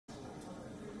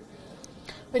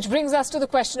Which brings us to the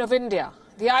question of India.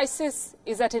 The ISIS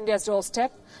is at India's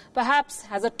doorstep, perhaps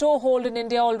has a toehold in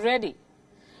India already.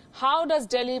 How does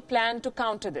Delhi plan to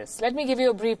counter this? Let me give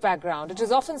you a brief background. It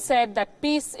is often said that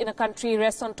peace in a country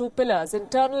rests on two pillars,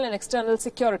 internal and external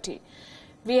security.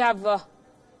 We have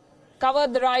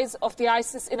covered the rise of the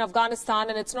ISIS in Afghanistan,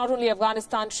 and it's not only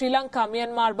Afghanistan, Sri Lanka,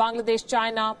 Myanmar, Bangladesh,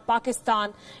 China,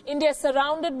 Pakistan. India is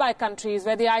surrounded by countries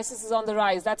where the ISIS is on the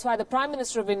rise. That's why the Prime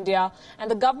Minister of India and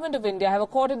the government of India have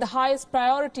accorded the highest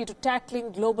priority to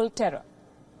tackling global terror.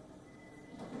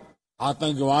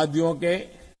 आतंकवादियों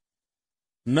के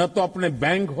न तो अपने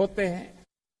bank होते हैं,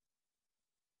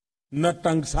 न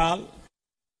टंकसाल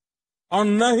और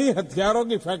न ही हथियारों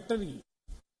की फैक्ट्री।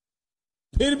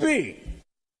 फिर भी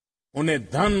उन्हें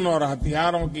धन और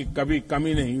हथियारों की कभी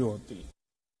कमी नहीं होती।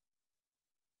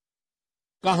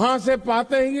 कहां से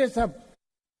पाते हैं ये सब?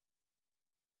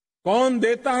 कौन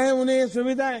देता है उन्हें ये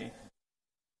सुविधाएं?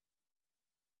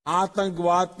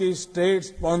 आतंकवाद की स्टेट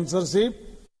स्पॉन्सरशिप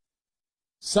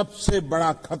सबसे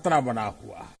बड़ा खतरा बना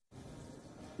हुआ है।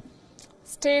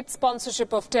 State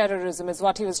sponsorship of terrorism is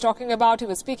what he was talking about. He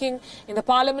was speaking in the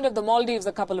Parliament of the Maldives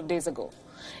a couple of days ago.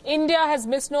 India has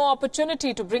missed no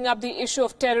opportunity to bring up the issue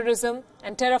of terrorism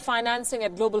and terror financing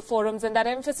at global forums, and that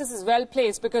emphasis is well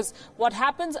placed because what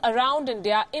happens around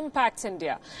India impacts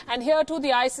India. And here too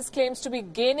the ISIS claims to be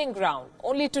gaining ground.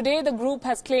 Only today the group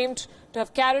has claimed to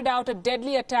have carried out a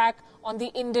deadly attack on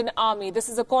the Indian army. This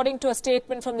is according to a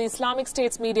statement from the Islamic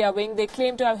State's media wing. They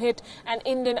claim to have hit an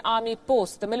Indian army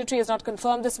post. The military has not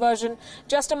confirmed this version.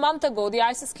 Just a month ago, the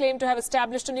ISIS claimed to have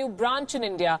established a new branch in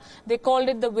India. They called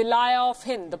it the Wilayah of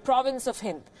Hind, the province of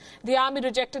Hind. The army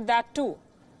rejected that too.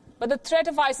 But the threat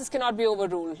of ISIS cannot be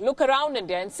overruled. Look around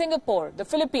India. In Singapore, the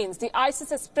Philippines, the ISIS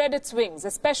has spread its wings.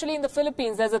 Especially in the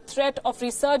Philippines, there's a threat of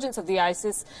resurgence of the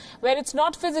ISIS. Where it's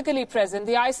not physically present,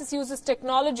 the ISIS uses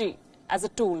technology as a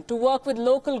tool to work with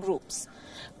local groups.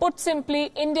 Put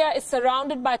simply, India is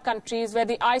surrounded by countries where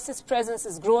the ISIS presence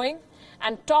is growing,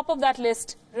 and top of that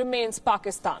list remains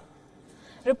Pakistan.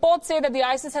 Reports say that the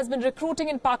ISIS has been recruiting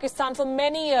in Pakistan for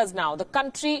many years now. The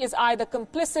country is either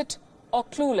complicit or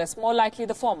clueless, more likely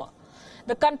the former.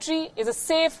 The country is a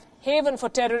safe haven for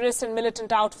terrorists and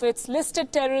militant outfits.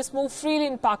 Listed terrorists move freely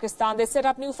in Pakistan. They set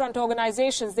up new front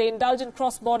organizations. They indulge in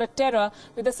cross-border terror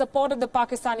with the support of the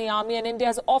Pakistani army, and India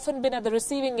has often been at the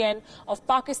receiving end of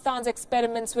Pakistan's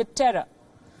experiments with terror.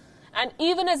 And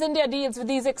even as India deals with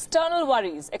these external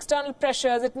worries, external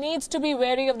pressures, it needs to be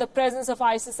wary of the presence of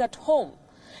ISIS at home.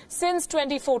 Since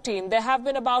 2014, there have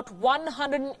been about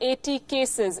 180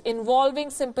 cases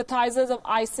involving sympathizers of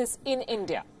ISIS in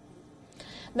India.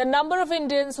 The number of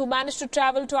Indians who managed to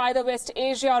travel to either West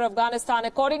Asia or Afghanistan,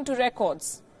 according to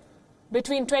records,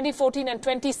 between 2014 and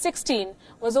 2016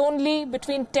 was only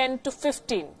between 10 to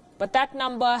 15. But that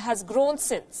number has grown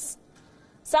since.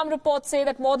 Some reports say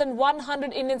that more than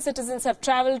 100 Indian citizens have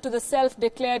travelled to the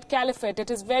self-declared caliphate. It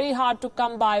is very hard to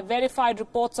come by verified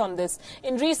reports on this.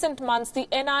 In recent months, the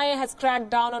NIA has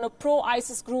cracked down on a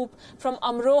pro-ISIS group from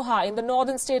Amroha in the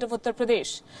northern state of Uttar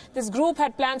Pradesh. This group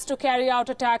had plans to carry out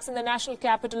attacks in the national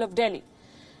capital of Delhi.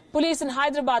 Police in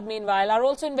Hyderabad, meanwhile, are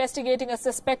also investigating a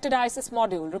suspected ISIS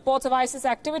module. Reports of ISIS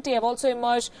activity have also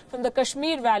emerged from the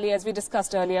Kashmir Valley, as we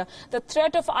discussed earlier. The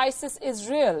threat of ISIS is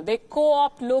real. They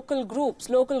co-opt local groups.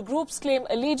 Local groups claim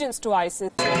allegiance to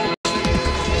ISIS.